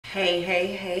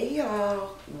Hey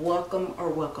y'all,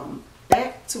 welcome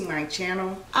back to my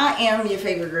channel. I am your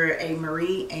favorite girl,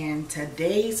 A.MaRee, and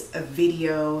today's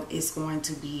video is going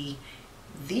to be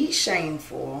the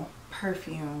shameful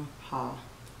perfume haul.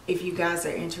 If you guys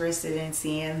are interested in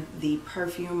seeing the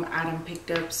perfume I done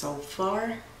picked up so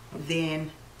far,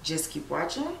 then just keep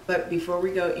watching. But before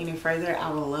we go any further, I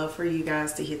would love for you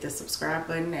guys to hit the subscribe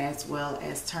button as well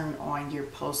as turn on your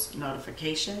post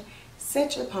notification.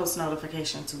 Set your post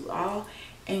notification to all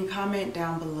and comment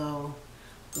down below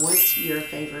what's your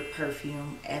favorite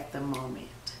perfume at the moment.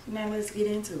 Now let's get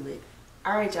into it.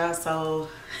 All right, y'all, so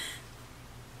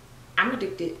I'm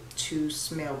addicted to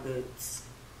smell goods.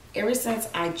 Ever since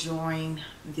I joined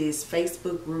this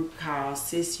Facebook group called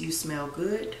Sis You Smell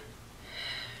Good,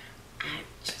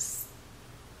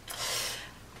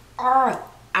 I'm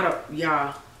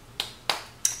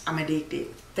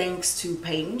addicted. Thanks to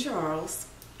Peyton Charles,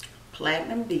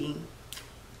 Platinum D,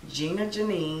 Gina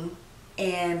Janine,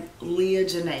 and Leah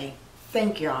Janae.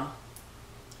 Thank y'all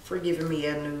for giving me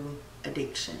a new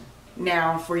addiction.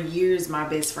 Now, for years, my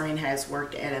best friend has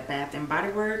worked at a Bath &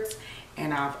 Body Works,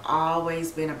 and I've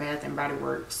always been a Bath & Body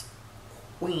Works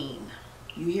queen.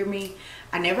 You hear me?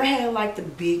 I never had like the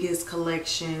biggest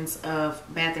collections of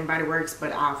Bath & Body Works,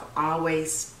 but I've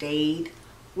always stayed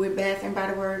with Bath &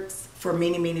 Body Works for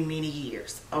many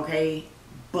years, okay?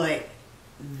 But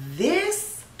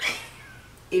this,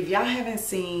 if y'all haven't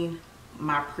seen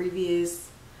my previous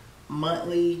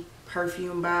monthly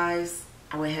perfume buys,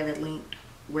 I will have it linked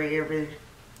wherever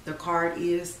the card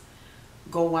is.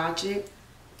 Go watch it.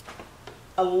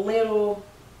 A little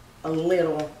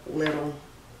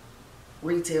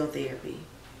retail therapy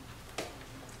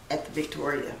at the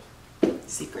Victoria's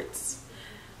Secrets.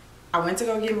 I went to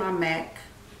go get my Mac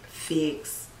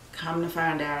fixed. Come to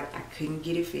find out, I couldn't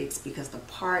get it fixed because the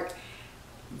part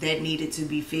that needed to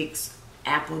be fixed,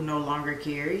 Apple no longer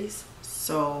carries.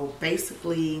 So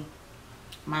basically,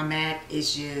 my Mac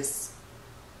is just,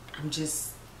 I'm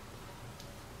just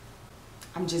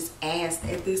assed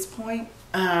at this point.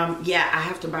 Yeah, I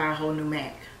have to buy a whole new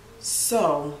Mac.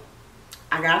 So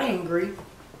I got angry,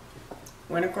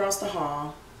 went across the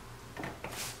hall.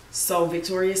 So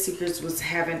Victoria's Secrets was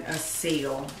having a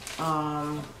sale.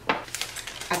 I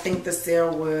think the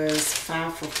sale was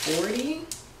 5 for $40.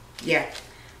 Yeah,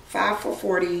 5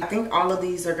 for $40. I think all of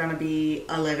these are gonna be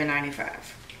 $11.95.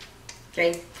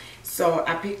 Okay, so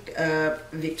I picked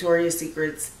up Victoria's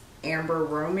Secret's Amber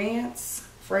Romance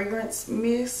Fragrance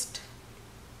Mist,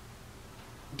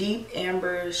 Deep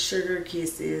Amber Sugar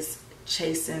Kisses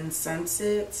Chasing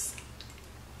Sunsets.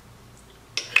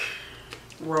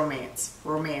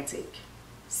 Romantic,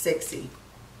 sexy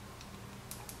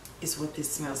is what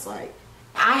this smells like.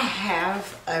 I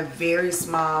have a very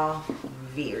small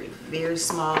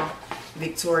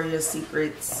Victoria's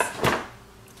Secrets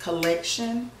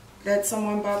collection that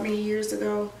someone bought me years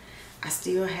ago. I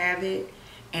still have it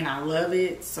and I love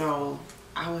it, so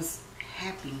I was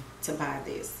happy to buy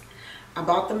this. I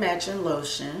bought the matching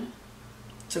lotion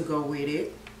to go with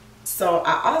it. So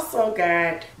I also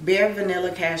got Bare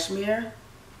Vanilla Cashmere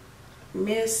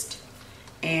Mist,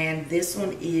 and this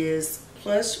one is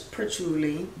Plush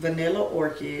Patchouli Vanilla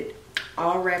Orchid,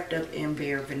 all wrapped up in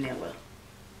bare vanilla.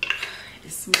 It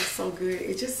smells so good.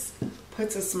 It just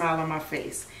puts a smile on my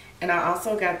face. And I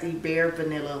also got the Bare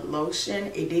Vanilla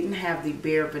Lotion. It didn't have the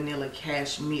Bare Vanilla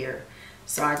Cashmere,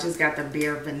 so I just got the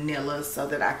Bare Vanilla so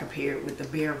that I could pair it with the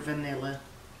Bare Vanilla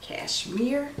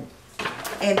Cashmere.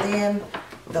 And then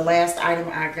the last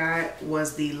item I got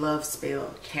was the Love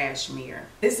Spell Cashmere.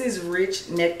 This is rich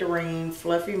nectarine,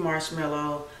 fluffy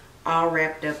marshmallow, all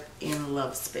wrapped up in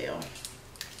Love Spell.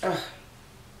 Ugh.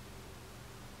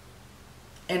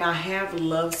 And I have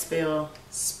Love Spell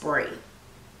spray.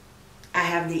 I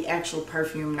have the actual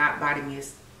perfume, not body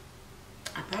mist.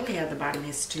 I probably have the body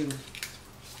mist too.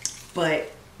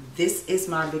 But this is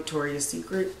my Victoria's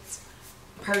Secrets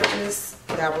purchase.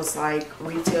 That was like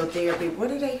retail therapy. What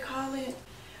do they call it?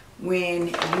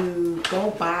 When you go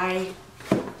buy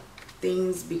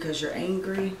things because you're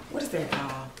angry. What is that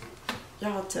called?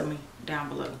 Y'all tell me down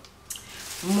below.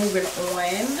 Moving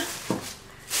on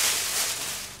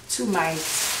to my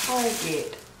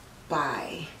Target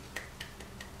buy.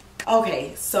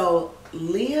 Okay, so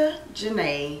Leah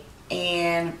Janae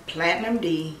and Platinum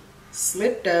D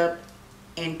slipped up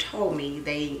and told me,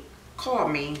 they called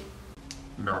me.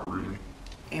 Not really.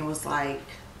 And was like,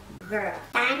 girl,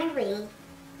 A.MaRee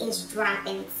is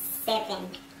dropping seven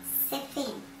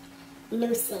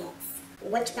new scents.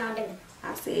 What you gonna do?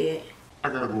 I said, I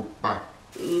gotta go buy.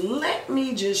 Let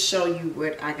me just show you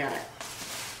what I got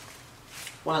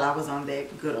while I was on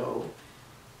that good old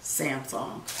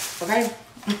Samsung. Okay.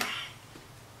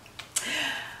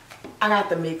 I got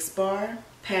the Mix Bar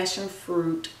Passion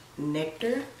Fruit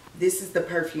Nectar. This is the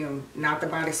perfume, not the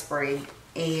body spray.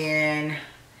 And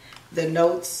the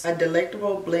notes, a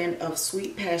delectable blend of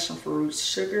sweet passion fruits,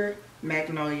 sugar,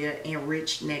 magnolia, and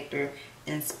rich nectar,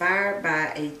 inspired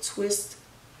by a twist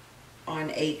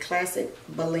on a classic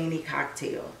Bellini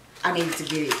cocktail. I needed to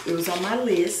get it. It was on my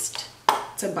list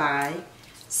to buy,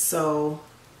 so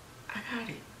I got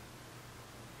it.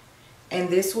 And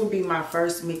this will be my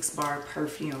first Mix Bar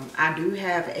perfume. I do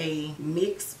have a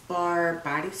Mix Bar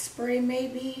body spray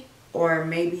maybe, or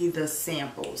maybe the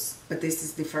samples, but this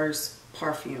is the first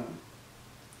perfume.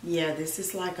 Yeah, this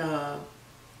is like a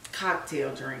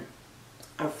cocktail drink,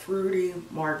 a fruity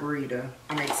margarita.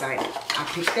 I'm excited. I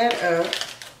picked that up,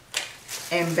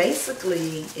 and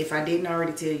basically, if I didn't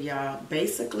already tell y'all,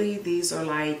 basically these are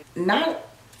like not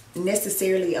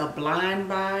necessarily a blind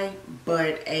buy,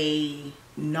 but a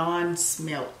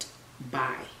non-smelt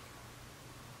buy,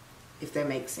 if that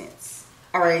makes sense.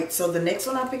 All right, so the next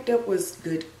one I picked up was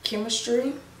Good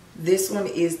Chemistry. This one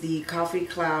is the Coffee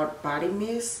Cloud Body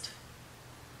Mist.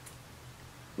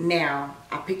 Now,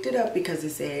 I picked it up because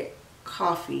it said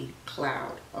Coffee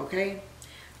Cloud, okay?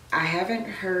 I haven't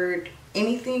heard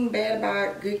anything bad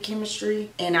about Good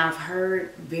Chemistry, and I've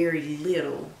heard very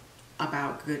little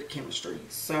about Good Chemistry,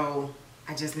 so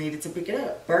I just needed to pick it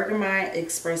up. Bergamot,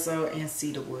 espresso, and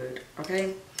cedarwood,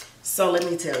 okay? So let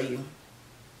me tell you,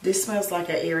 this smells like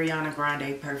an Ariana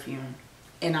Grande perfume,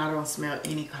 and I don't smell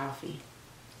any coffee.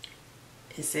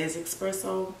 It says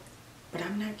espresso, but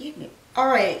I'm not getting it. All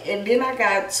right, and then I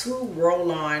got two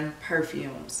roll-on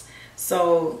perfumes.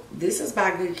 So this is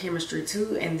by Good Chemistry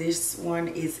too, and this one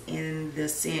is in the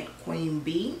scent Queen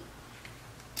Bee.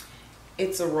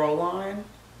 It's a roll-on,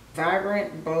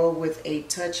 vibrant, bold with a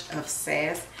touch of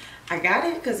sass. I got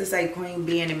it because it's a Queen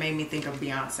Bee and it made me think of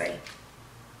Beyonce.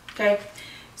 Okay,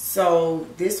 so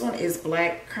this one is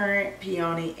black currant,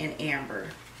 peony, and amber.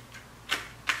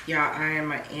 Y'all, I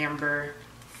am an amber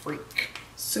freak.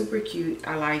 Super cute.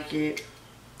 I like it.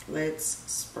 Let's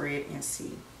spray it and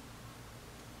see.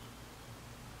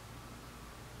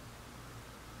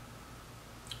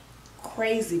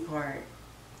 Crazy part,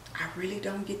 I really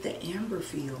don't get the amber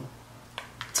feel.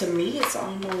 To me, it's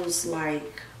almost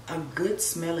like a good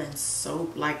smelling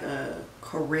soap, like a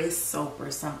Caress soap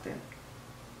or something.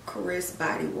 Caress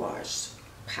body wash.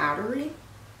 Powdery,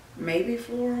 maybe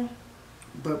floral,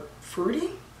 but fruity.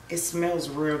 It smells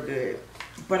real good,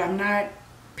 but I'm not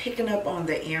picking up on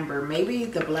the amber. Maybe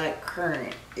the black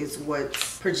currant is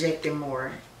what's projecting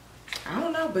more. I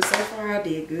don't know, but so far I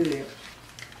did good.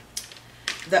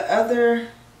 The other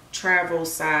travel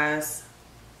size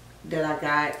that I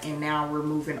got, and now we're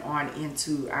moving on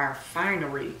into our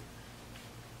finery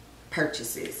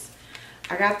purchases.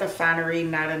 I got the Finery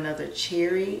Not Another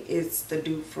Cherry. It's the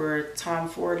dupe for Tom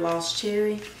Ford Lost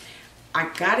Cherry. I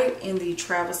got it in the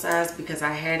travel size because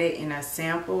I had it in a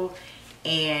sample,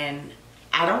 and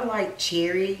I don't like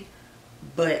cherry,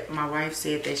 but my wife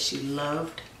said that she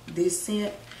loved this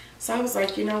scent. So I was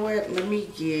like, you know what, let me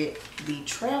get the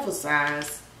travel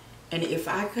size. And if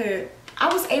I could,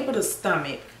 I was able to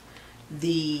stomach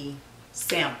the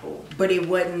sample, but it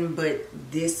wasn't but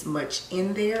this much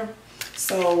in there.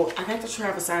 So I got the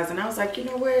travel size, and I was like, you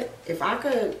know what, if I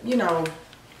could, you know,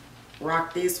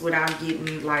 rock this without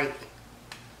getting like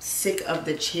sick of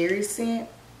the cherry scent,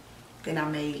 then I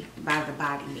may buy the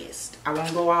body mist. I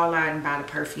won't go all out and buy the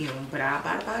perfume, but I'll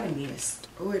buy the body mist.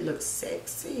 Oh, it looks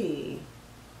sexy.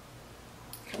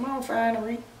 Come on,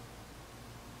 Finery.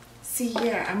 See,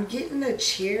 yeah, I'm getting the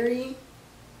cherry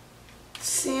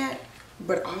scent,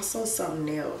 but also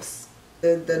something else.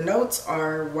 The notes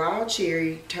are wild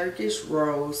cherry, Turkish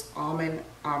rose, almond,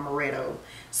 amaretto.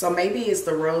 So maybe it's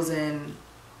the rose and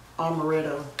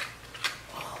amaretto.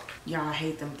 Oh, y'all, I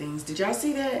hate them things. Did y'all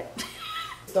see that?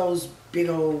 Those big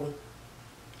old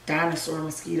dinosaur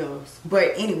mosquitoes.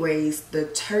 But anyways, the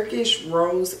Turkish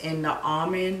rose and the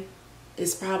almond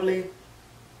is probably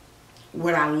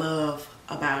what I love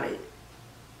about it.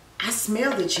 I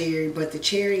smell the cherry, but the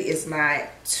cherry is not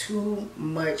too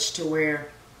much to where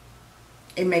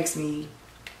it makes me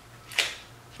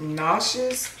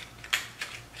nauseous.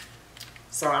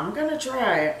 So I'm gonna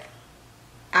try it.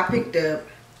 I picked up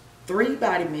 3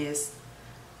 body mists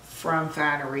from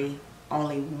Finery.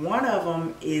 Only one of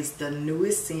them is the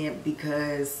newest scent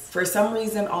because for some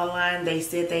reason online they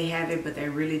said they have it, but they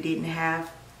really didn't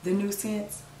have the new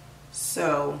scents.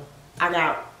 So I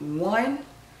got one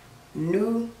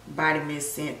new body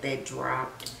mist scent that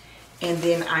dropped, and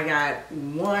then I got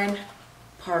one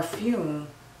perfume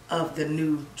of the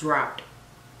new dropped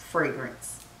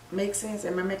fragrance. make sense?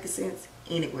 Am I making sense?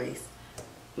 Anyways,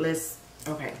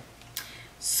 okay.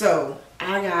 So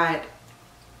I got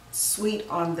Sweet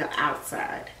on the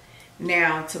Outside.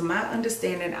 Now, to my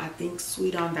understanding, I think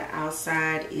Sweet on the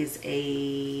Outside is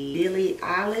a Billie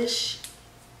Eilish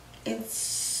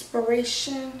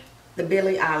inspiration. The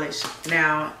Billie Eilish.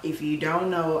 Now, if you don't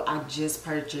know, I just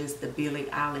purchased the Billie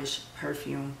Eilish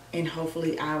perfume, and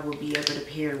hopefully I will be able to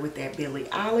pair with that Billie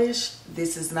Eilish.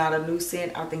 This is not a new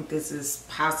scent. I think this is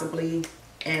possibly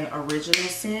an original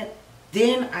scent.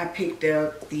 Then I picked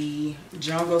up the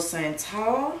Jungle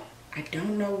Santal. I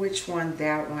don't know which one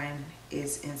that one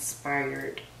is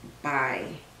inspired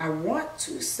by. I want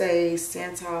to say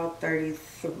Santal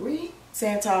 33,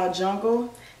 Santal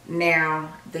Jungle.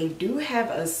 Now, they do have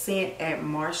a scent at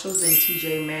Marshall's and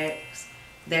TJ Maxx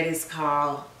that is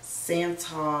called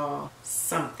Santal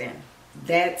something.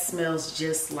 That smells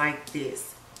just like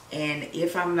this. And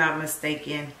if I'm not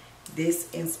mistaken,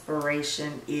 this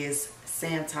inspiration is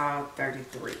Santal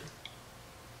 33.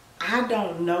 I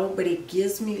don't know, but it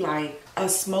gives me like a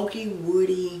smoky,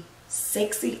 woody,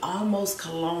 sexy, almost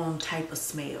cologne type of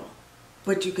smell.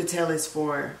 But you could tell it's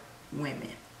for women.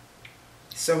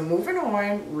 So moving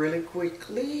on really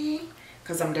quickly,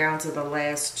 because I'm down to the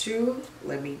last two.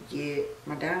 Let me get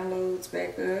my downloads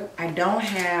back up. I don't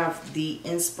have the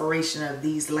inspiration of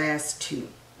these last two.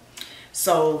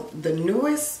 So the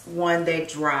newest one that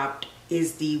dropped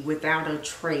is the Without a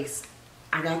Trace.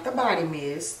 I got the body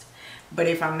mist, but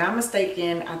if I'm not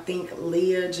mistaken, I think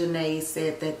Leah Janae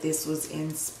said that this was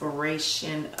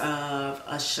inspiration of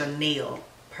a Chanel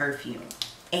perfume.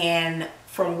 And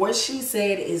from what she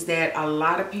said is that a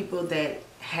lot of people that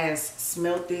has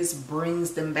smelt this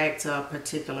brings them back to a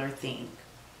particular thing.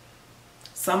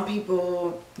 Some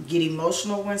people get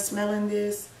emotional when smelling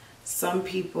this. Some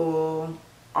people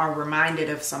are reminded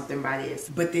of something by this.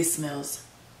 But this smells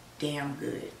damn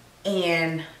good.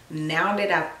 And now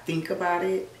that I think about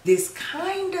it, this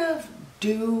kind of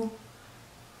do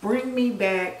bring me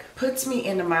back, puts me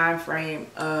in the mind frame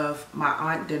of my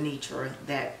Aunt Denitra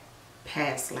that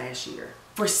passed last year.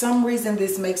 For some reason,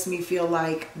 this makes me feel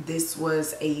like this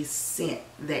was a scent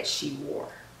that she wore.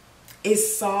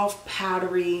 It's soft,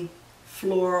 powdery,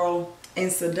 floral, and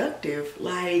seductive.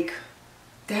 Like,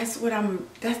 that's what I'm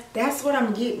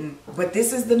getting. But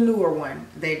this is the newer one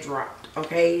that dropped,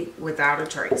 okay? Without a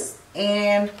Trace.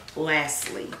 And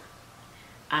lastly,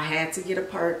 I had to get a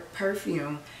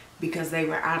perfume because they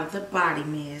were out of the body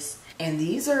mist. And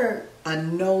these are a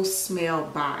no smell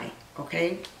buy,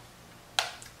 okay?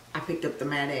 I picked up the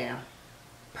Madame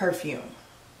Perfume.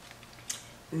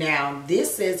 Now,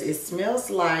 this says it smells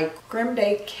like Creme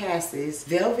de Cassis,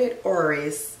 Velvet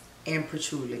Orris, and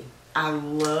Patchouli. I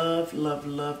love, love,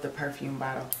 love the perfume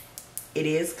bottle. It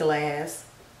is glass.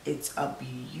 It's a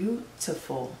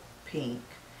beautiful pink.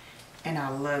 And I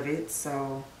love it.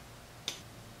 So,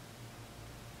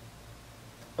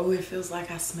 oh, it feels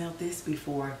like I smelled this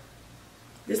before.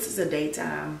 This is a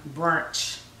daytime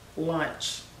brunch,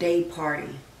 lunch, day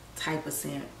party type of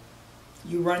scent.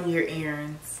 You run your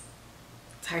errands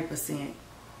type of scent.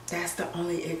 That's the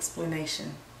only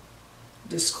explanation,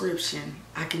 description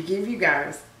I can give you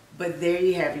guys. But there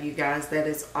you have it, you guys. That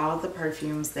is all the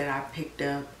perfumes that I picked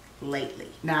up lately.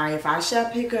 Now, if I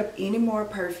shall pick up any more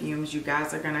perfumes, you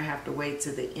guys are gonna have to wait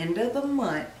to the end of the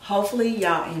month. Hopefully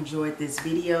y'all enjoyed this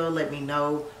video. Let me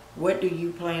know, what do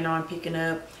you plan on picking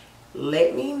up?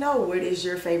 Let me know what is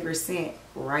your favorite scent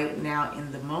right now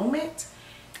in the moment.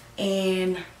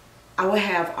 And I will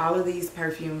have all of these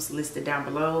perfumes listed down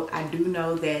below. I do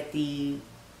know that the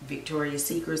Victoria's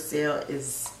Secret sale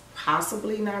is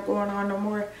possibly not going on no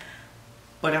more,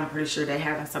 but I'm pretty sure they're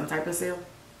having some type of sale.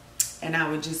 And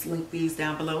I would just link these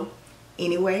down below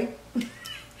anyway,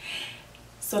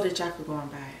 so that y'all could go and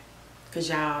buy it. Because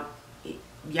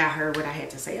y'all heard what I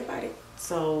had to say about it.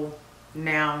 So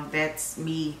now that's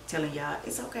me telling y'all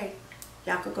it's okay.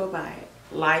 Y'all could go buy it.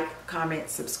 Like, comment,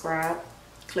 subscribe.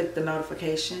 Click the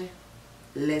notification.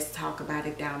 Let's talk about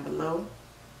it down below.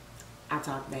 I'll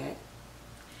talk back.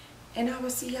 And I will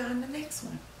see y'all in the next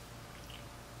one.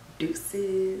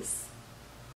 Deuces.